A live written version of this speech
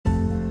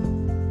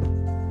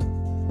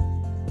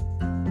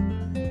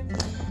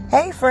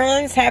Hey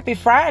friends, happy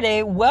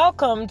Friday.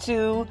 Welcome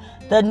to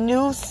the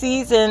new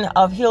season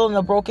of Healing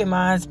the Broken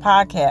Minds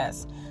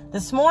podcast.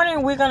 This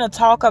morning we're going to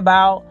talk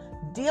about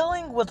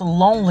dealing with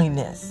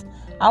loneliness.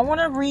 I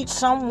want to reach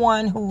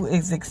someone who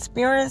is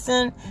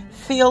experiencing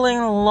feeling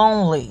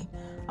lonely.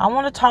 I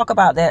want to talk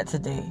about that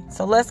today.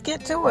 So let's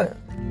get to it.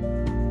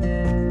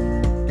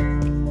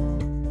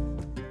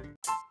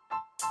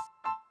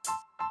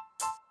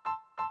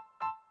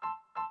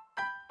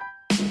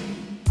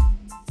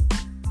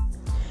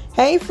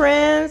 Hey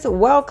friends,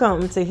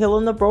 welcome to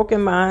Healing the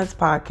Broken Minds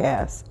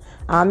podcast.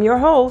 I'm your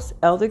host,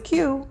 Elder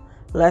Q.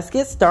 Let's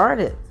get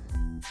started.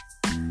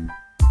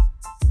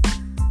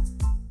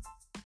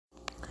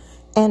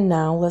 And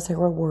now let's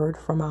hear a word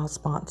from our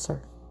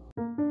sponsor.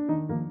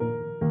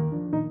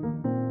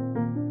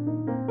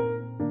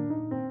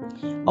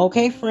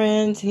 Okay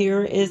friends,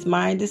 here is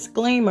my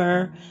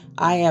disclaimer.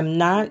 I am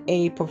not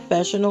a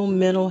professional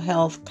mental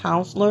health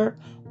counselor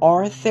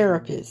or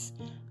therapist.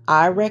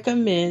 I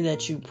recommend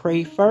that you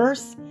pray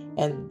first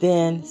and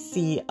then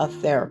see a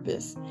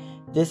therapist.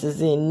 This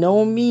is in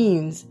no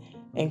means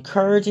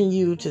encouraging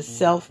you to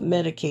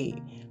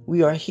self-medicate.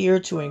 We are here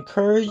to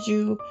encourage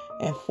you,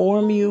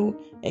 inform you,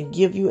 and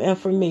give you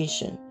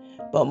information,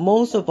 but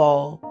most of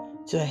all,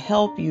 to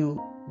help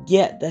you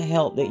get the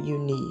help that you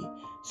need.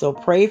 So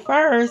pray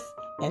first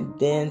and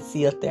then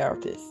see a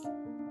therapist.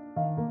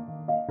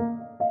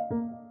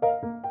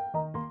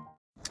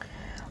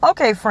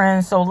 Okay,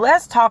 friends, so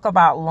let's talk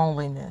about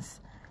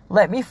loneliness.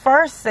 Let me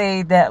first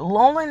say that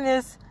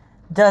loneliness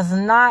does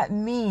not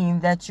mean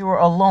that you're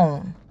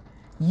alone.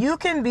 You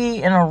can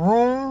be in a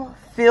room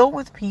filled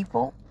with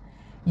people.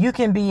 You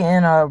can be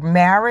in a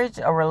marriage,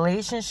 a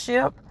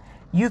relationship.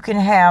 You can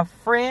have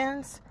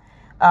friends,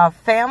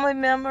 family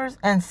members,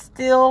 and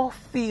still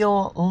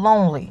feel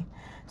lonely.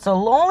 So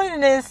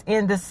loneliness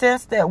in the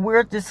sense that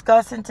we're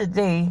discussing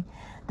today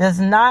does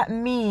not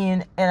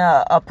mean in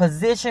a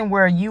position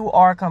where you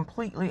are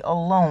completely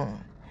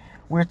alone.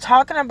 We're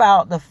talking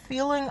about the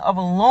feeling of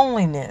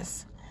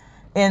loneliness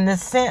in the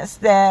sense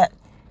that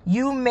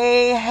you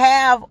may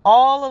have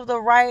all of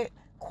the right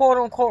quote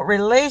unquote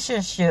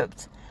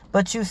relationships,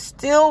 but you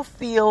still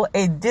feel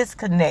a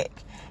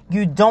disconnect.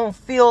 You don't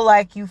feel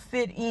like you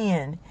fit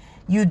in.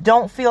 You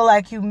don't feel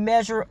like you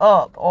measure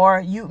up, or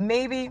you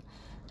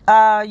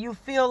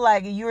feel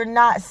like you're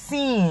not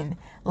seen.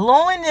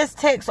 Loneliness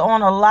takes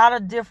on a lot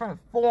of different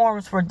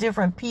forms for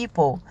different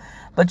people,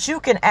 but you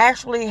can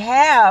actually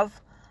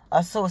have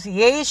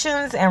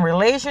associations and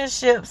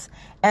relationships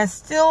and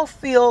still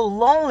feel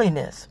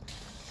loneliness.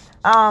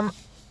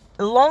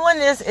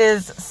 Loneliness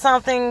is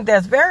something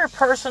that's very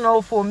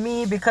personal for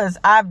me because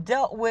I've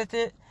dealt with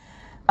it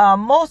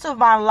most of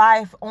my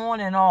life on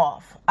and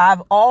off.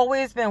 I've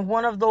always been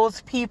one of those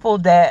people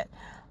that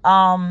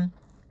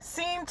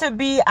seem to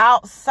be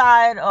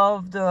outside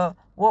of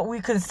what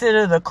we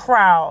consider the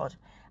crowd.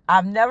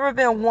 I've never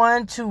been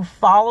one to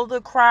follow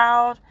the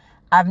crowd.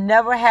 I've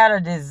never had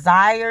a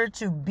desire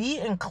to be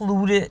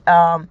included.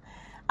 I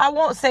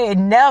won't say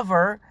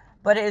never,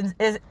 but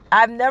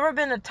I've never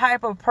been the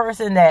type of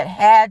person that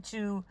had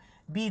to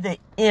be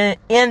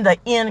in the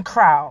in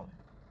crowd.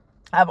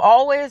 I've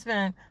always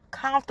been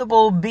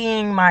comfortable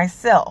being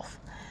myself.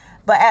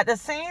 But at the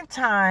same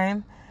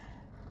time,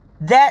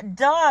 that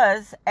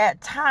does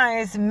at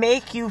times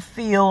make you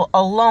feel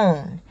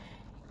alone.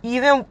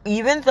 Even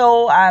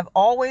though I've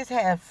always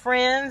had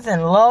friends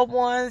and loved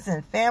ones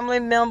and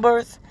family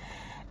members,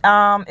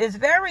 it's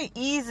very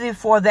easy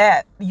for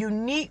that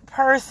unique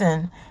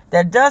person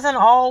that doesn't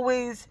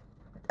always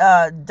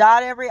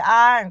dot every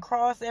I and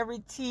cross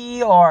every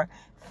T or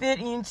fit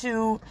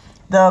into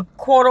the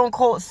quote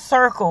unquote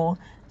circle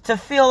to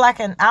feel like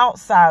an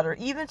outsider,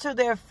 even to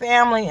their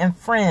family and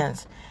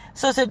friends.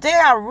 So today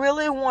I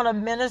really want to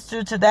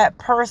minister to that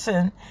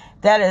person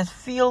that is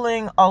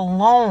feeling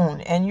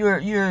alone and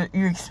you're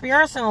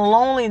experiencing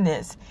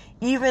loneliness,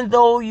 even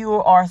though you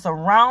are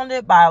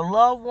surrounded by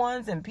loved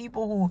ones and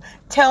people who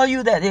tell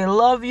you that they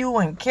love you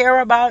and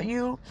care about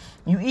you.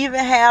 You even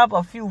have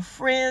a few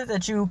friends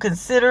that you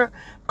consider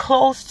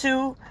close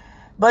to,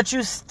 but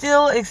you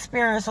still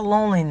experience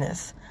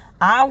loneliness.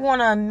 I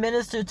want to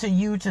minister to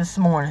you this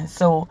morning.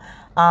 So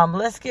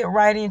let's get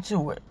right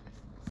into it.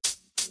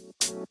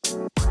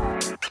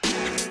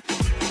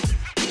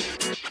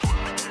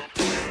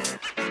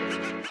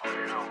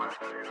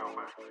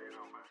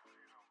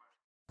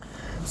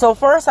 So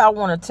first I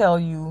want to tell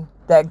you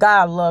that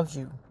God loves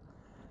you.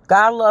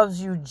 God loves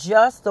you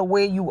just the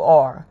way you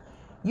are.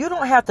 You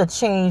don't have to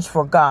change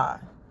for God.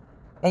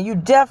 And you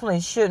definitely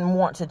shouldn't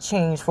want to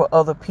change for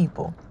other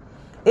people.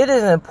 It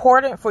is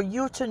important for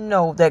you to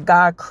know that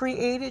God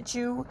created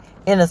you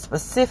in a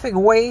specific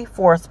way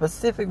for a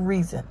specific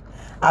reason.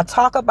 I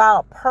talk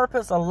about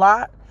purpose a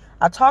lot.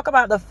 I talk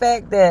about the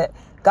fact that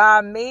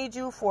God made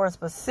you for a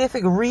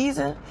specific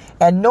reason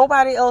and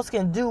nobody else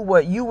can do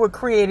what you were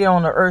created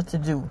on the earth to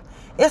do.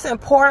 It's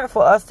important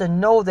for us to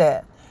know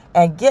that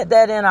and get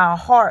that in our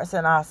hearts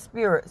and our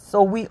spirits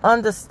so we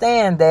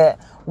understand that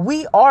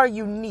we are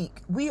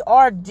unique. We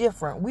are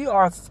different. We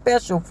are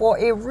special for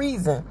a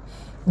reason.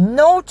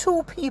 No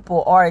two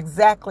people are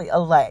exactly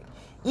alike.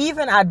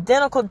 Even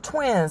identical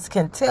twins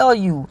can tell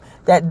you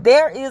that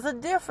there is a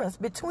difference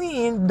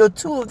between the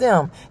two of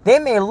them. They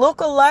may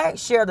look alike,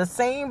 share the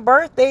same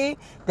birthday,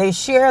 they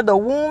share the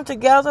womb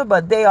together,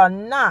 but they are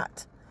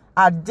not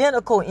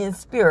identical in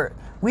spirit.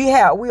 They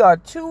are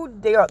two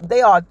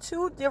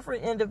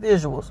different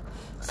individuals.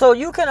 So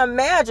you can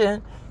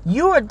imagine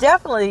you are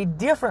definitely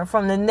different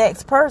from the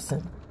next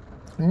person.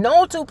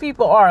 No two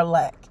people are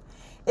alike.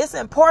 It's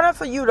important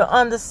for you to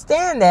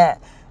understand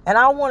that. And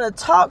I want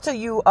to talk to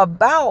you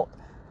about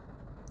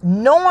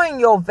knowing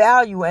your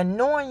value and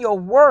knowing your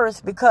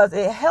worth, because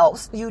it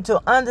helps you to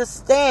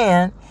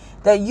understand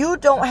that you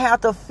don't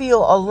have to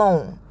feel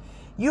alone.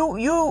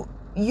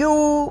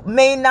 You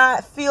may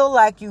not feel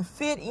like you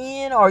fit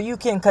in, or you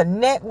can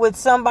connect with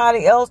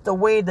somebody else the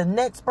way the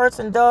next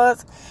person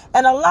does.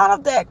 And a lot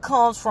of that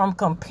comes from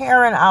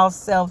comparing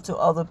ourselves to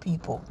other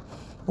people.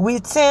 We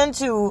tend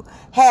to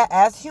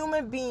as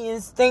human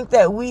beings, think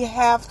that we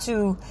have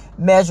to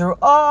measure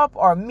up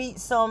or meet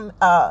some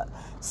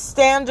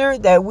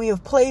standard that we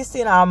have placed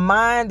in our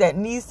mind that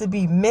needs to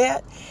be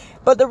met.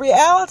 But the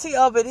reality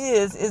of it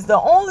is the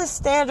only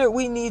standard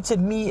we need to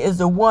meet is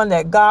the one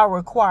that God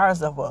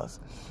requires of us.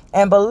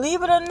 And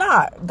believe it or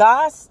not,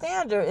 God's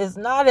standard is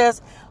not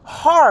as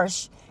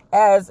harsh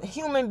as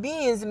human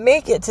beings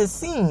make it to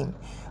seem.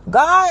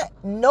 God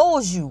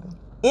knows you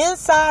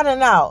inside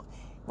and out.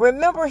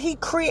 Remember, He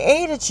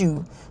created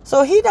you.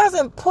 So He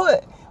doesn't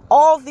put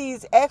all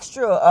these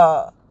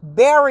extra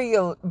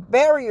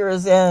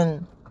barriers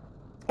and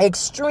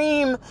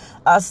extreme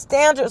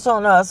standards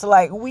on us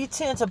like we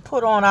tend to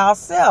put on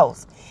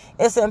ourselves.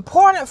 It's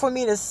important for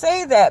me to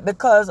say that,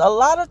 because a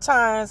lot of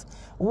times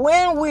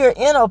when we're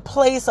in a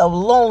place of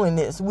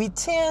loneliness, we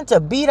tend to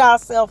beat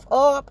ourselves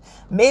up.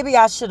 Maybe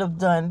I should have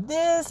done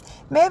this.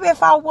 Maybe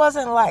if I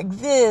wasn't like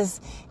this,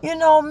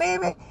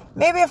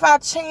 maybe if I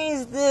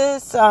changed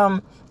this,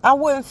 I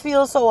wouldn't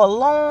feel so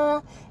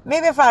alone.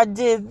 Maybe if I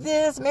did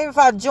this, maybe if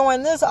I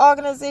joined this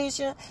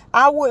organization,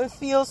 I wouldn't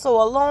feel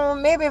so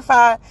alone. Maybe if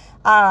I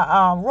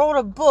wrote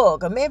a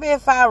book, or maybe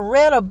if I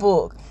read a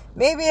book,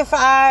 maybe if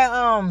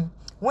I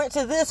went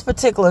to this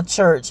particular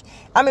church.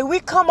 I mean,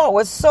 we come up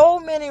with so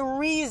many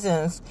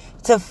reasons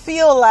to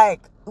feel like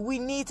we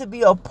need to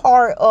be a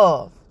part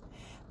of.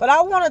 But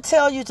I want to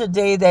tell you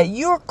today that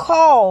you're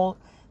called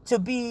to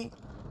be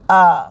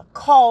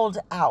called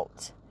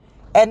out,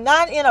 and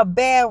not in a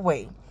bad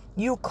way.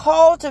 You're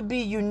called to be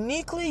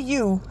uniquely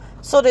you,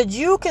 so that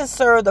you can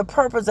serve the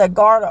purpose that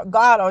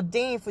God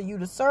ordained for you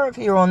to serve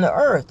here on the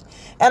earth.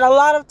 And a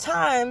lot of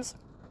times,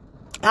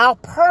 our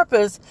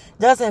purpose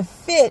doesn't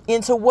fit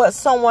into what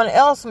someone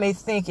else may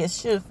think it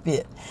should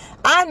fit.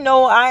 I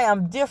know I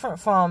am different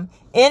from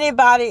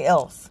anybody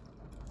else.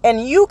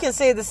 And you can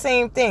say the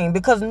same thing,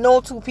 because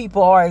no two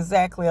people are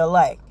exactly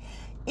alike.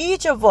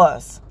 Each of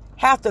us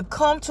have to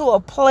come to a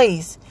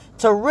place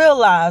to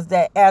realize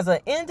that as an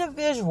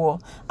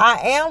individual, I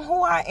am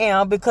who I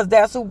am because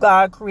that's who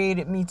God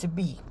created me to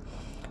be.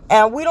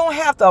 And we don't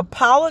have to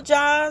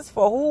apologize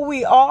for who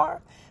we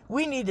are.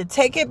 We need to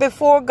take it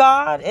before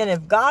God. And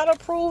if God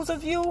approves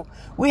of you,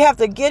 we have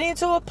to get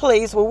into a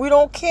place where we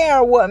don't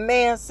care what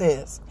man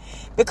says.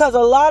 Because a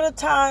lot of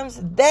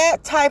times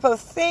that type of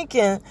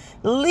thinking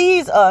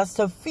leads us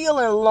to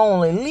feeling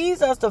lonely,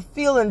 leads us to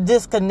feeling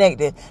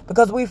disconnected,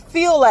 because we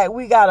feel like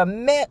we got to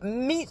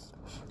meet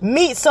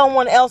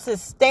someone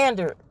else's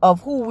standard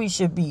of who we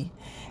should be.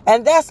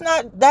 And that's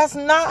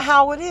not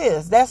how it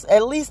is. That's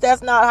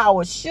not how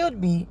it should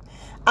be.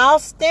 Our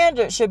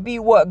standard should be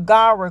what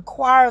God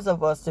requires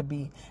of us to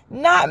be,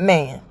 not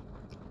man.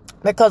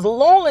 Because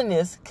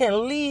loneliness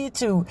can lead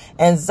to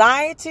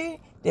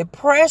anxiety,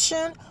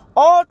 depression,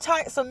 all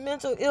types of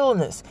mental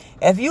illness.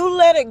 If you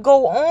let it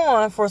go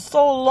on for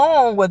so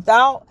long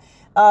without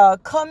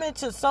coming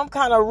to some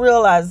kind of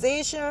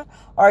realization,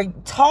 or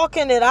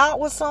talking it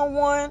out with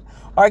someone,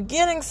 or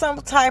getting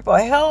some type of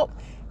help,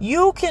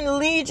 you can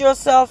lead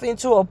yourself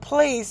into a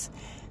place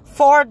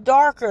far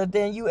darker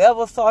than you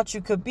ever thought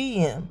you could be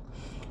in.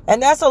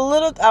 And I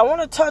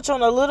want to touch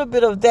on a little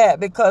bit of that,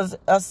 because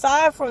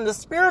aside from the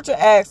spiritual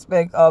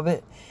aspect of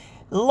it,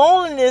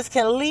 loneliness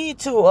can lead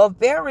to a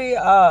very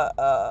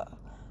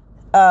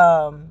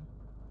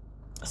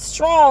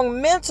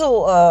strong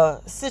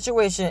mental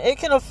situation. It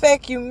can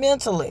affect you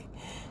mentally.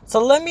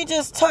 So let me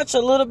just touch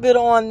a little bit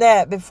on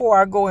that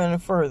before I go any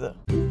further.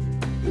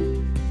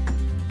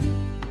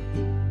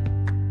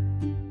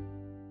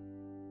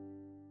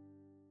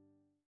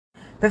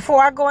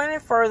 Before I go any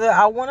further,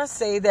 I want to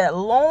say that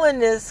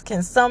loneliness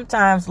can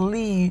sometimes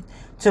lead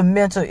to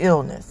mental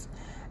illness.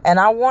 And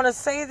I want to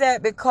say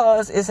that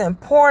because it's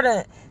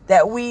important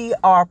that we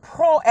are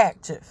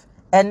proactive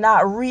and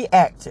not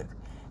reactive.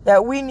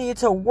 That we need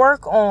to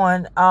work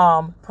on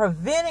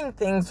preventing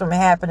things from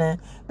happening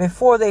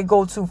before they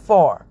go too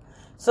far.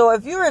 So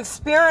if you're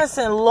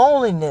experiencing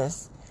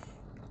loneliness,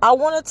 I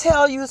want to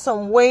tell you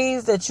some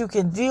ways that you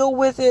can deal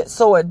with it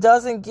so it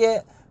doesn't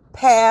get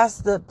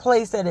past the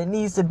place that it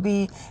needs to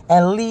be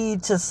and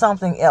lead to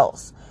something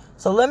else.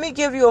 So let me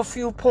give you a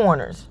few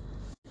pointers.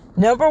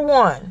 Number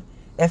one,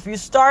 if you're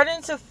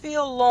starting to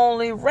feel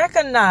lonely,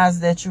 recognize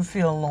that you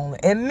feel lonely.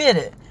 Admit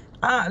it,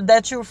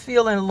 that you're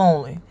feeling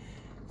lonely.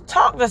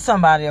 Talk to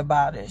somebody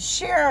about it.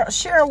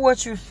 Share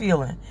what you're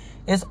feeling.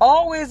 It's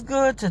always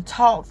good to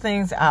talk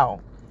things out.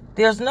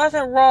 There's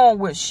nothing wrong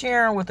with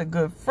sharing with a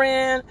good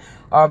friend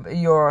or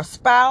your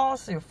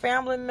spouse, your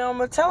family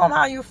member. Tell them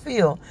how you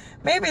feel.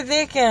 Maybe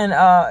they can,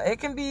 it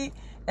can be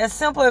as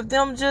simple as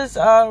them just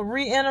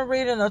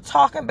reiterating or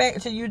talking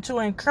back to you to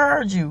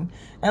encourage you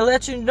and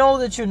let you know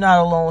that you're not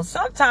alone.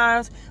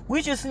 Sometimes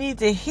we just need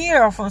to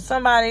hear from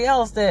somebody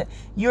else that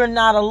you're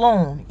not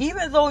alone.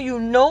 Even though you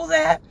know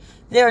that,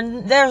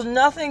 there's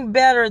nothing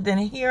better than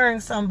hearing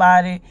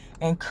somebody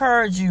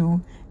encourage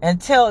you and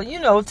tell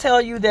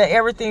you that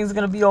everything's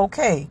going to be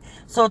okay.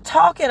 So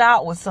talk it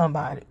out with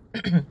somebody.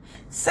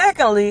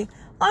 Secondly,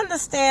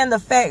 understand the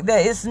fact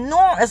that it's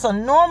a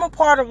normal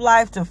part of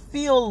life to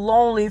feel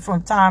lonely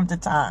from time to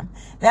time.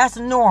 That's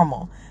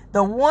normal.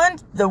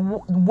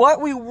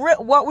 What we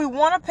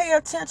want to pay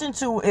attention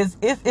to is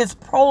if it's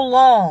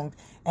prolonged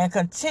and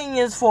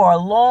continues for a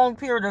long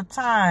period of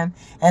time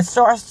and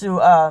starts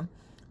to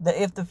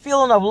if the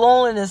feeling of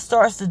loneliness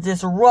starts to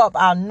disrupt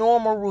our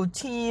normal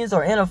routines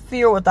or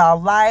interfere with our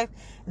life,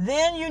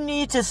 then you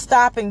need to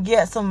stop and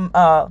get some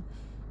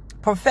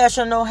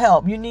professional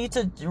help. You need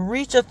to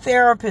reach a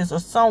therapist or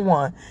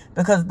someone,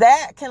 because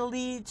that can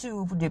lead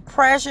to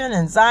depression,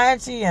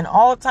 anxiety, and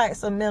all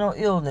types of mental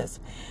illness.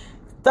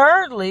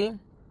 Thirdly,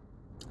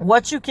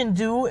 what you can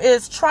do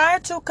is try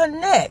to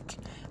connect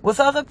with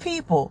other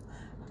people.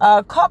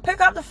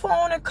 Pick up the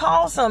phone and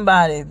call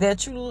somebody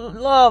that you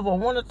love or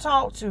want to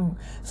talk to.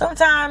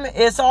 Sometimes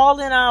it's all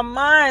in our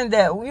mind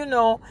that,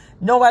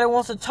 nobody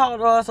wants to talk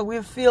to us or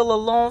we feel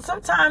alone.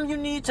 Sometimes you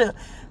need to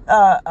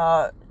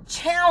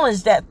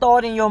challenge that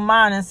thought in your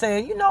mind and say,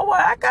 you know what,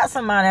 I got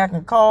somebody I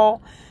can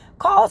call.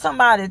 Call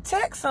somebody,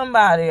 text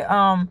somebody.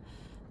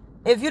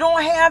 If you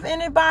don't have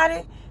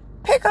anybody,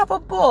 pick up a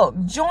book,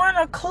 join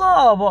a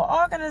club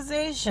or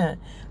organization.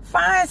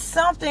 Find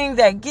something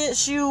that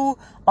gets you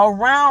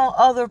around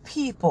other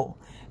people.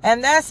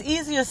 And that's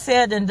easier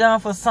said than done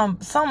for some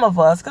of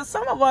us, because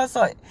some of us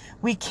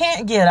we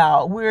can't get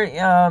out.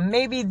 We're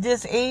maybe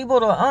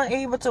disabled or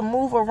unable to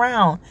move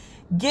around.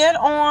 Get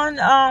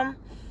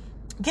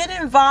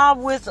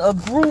involved with a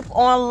group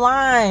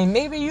online.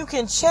 Maybe you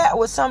can chat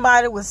with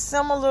somebody with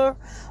similar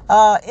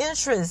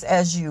interests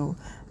as you.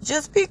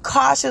 Just be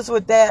cautious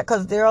with that,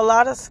 because there are a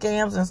lot of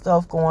scams and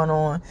stuff going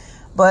on.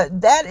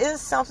 But that is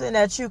something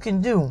that you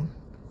can do.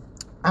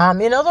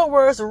 In other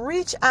words,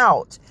 reach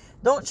out.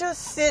 Don't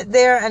just sit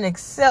there and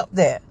accept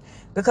that.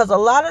 Because a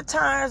lot of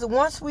times,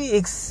 once we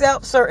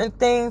accept certain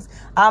things,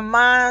 our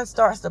mind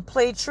starts to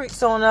play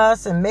tricks on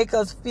us and make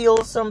us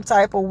feel some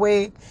type of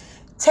way.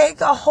 Take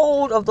a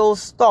hold of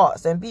those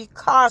thoughts and be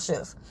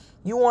cautious.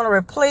 You want to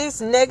replace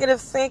negative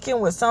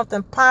thinking with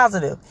something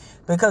positive,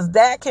 because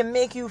that can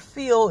make you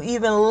feel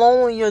even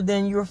lonelier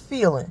than you're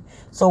feeling.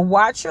 So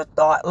watch your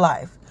thought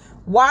life.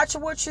 Watch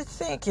what you're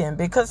thinking,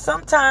 because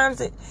sometimes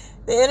the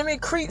enemy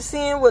creeps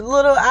in with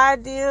little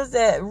ideas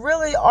that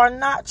really are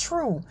not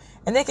true.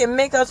 And they can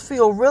make us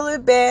feel really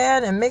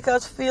bad and make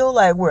us feel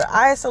like we're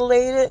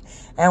isolated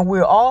and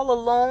we're all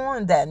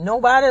alone, that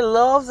nobody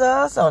loves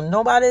us or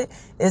nobody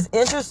is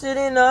interested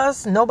in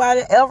us.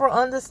 Nobody ever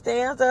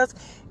understands us.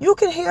 You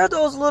can hear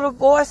those little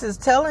voices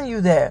telling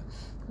you that.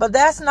 But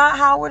that's not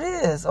how it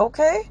is,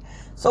 okay?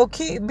 So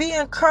be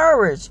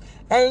encouraged.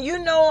 And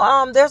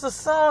there's a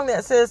song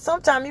that says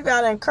sometimes you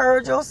got to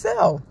encourage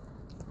yourself.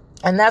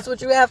 And that's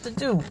what you have to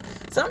do.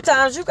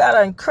 Sometimes you got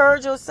to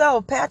encourage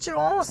yourself. Pat your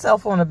own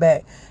self on the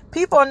back.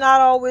 People are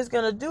not always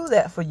going to do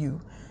that for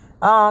you.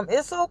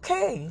 It's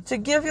okay to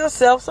give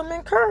yourself some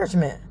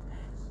encouragement.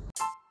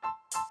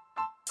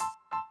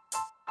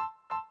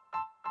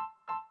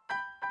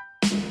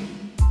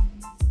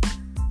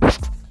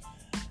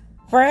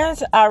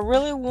 Friends, I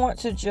really want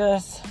to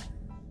just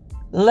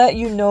let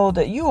you know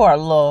that you are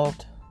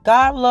loved.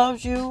 God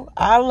loves you.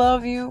 I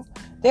love you.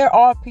 There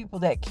are people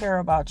that care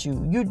about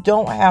you. You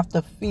don't have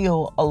to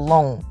feel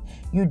alone.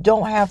 You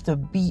don't have to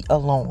be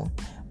alone.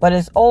 But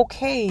it's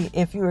okay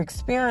if you're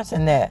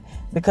experiencing that,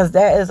 because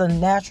that is a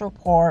natural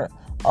part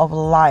of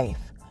life.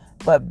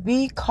 But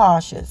be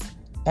cautious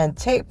and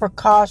take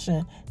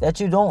precaution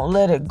that you don't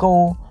let it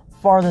go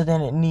farther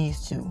than it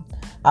needs to.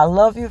 I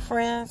love you,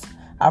 friends.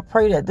 I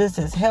pray that this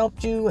has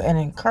helped you and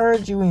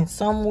encouraged you in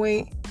some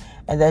way,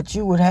 and that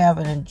you would have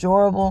an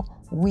enjoyable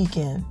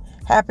weekend.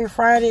 Happy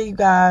Friday, you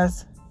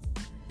guys.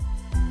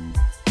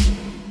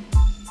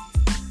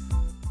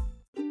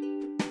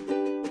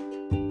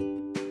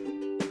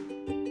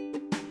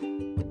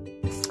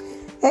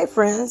 Hey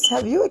friends,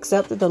 have you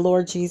accepted the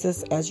Lord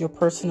Jesus as your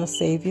personal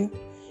Savior?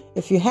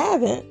 If you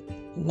haven't,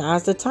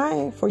 now's the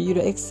time for you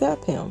to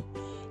accept Him.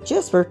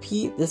 Just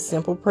repeat this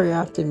simple prayer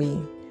after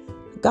me.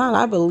 God,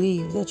 I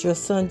believe that your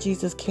Son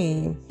Jesus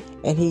came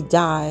and He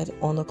died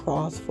on the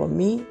cross for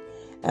me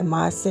and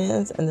my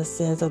sins and the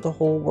sins of the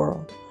whole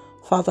world.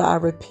 Father, I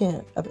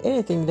repent of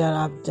anything that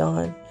I've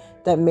done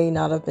that may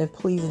not have been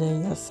pleasing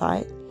in your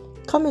sight.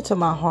 Come into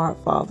my heart,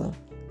 Father.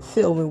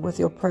 Fill me with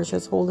your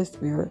precious Holy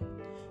Spirit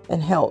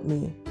and help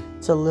me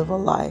to live a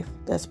life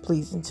that's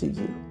pleasing to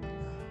you.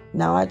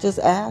 Now I just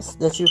ask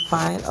that you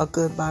find a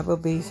good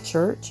Bible-based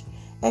church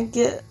and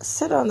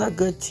sit on a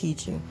good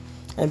teaching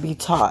and be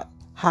taught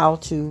how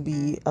to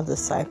be a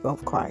disciple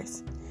of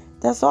Christ.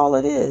 That's all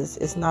it is.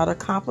 It's not a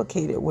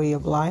complicated way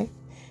of life.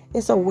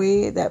 It's a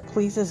way that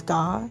pleases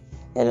God,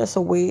 and it's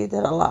a way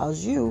that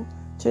allows you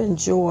to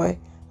enjoy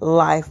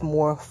life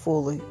more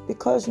fully,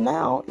 because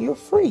now you're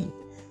free.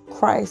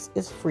 Christ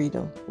is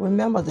freedom.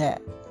 Remember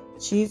that.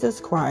 Jesus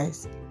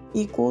Christ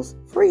equals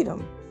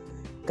freedom.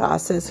 God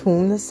says,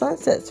 whom the Son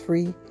sets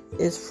free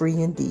is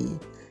free indeed.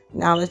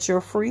 Now that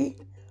you're free,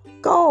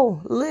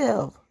 go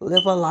live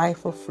a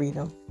life of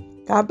freedom.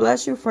 God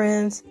bless you,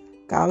 friends.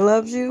 God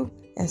loves you,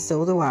 and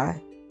so do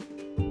I.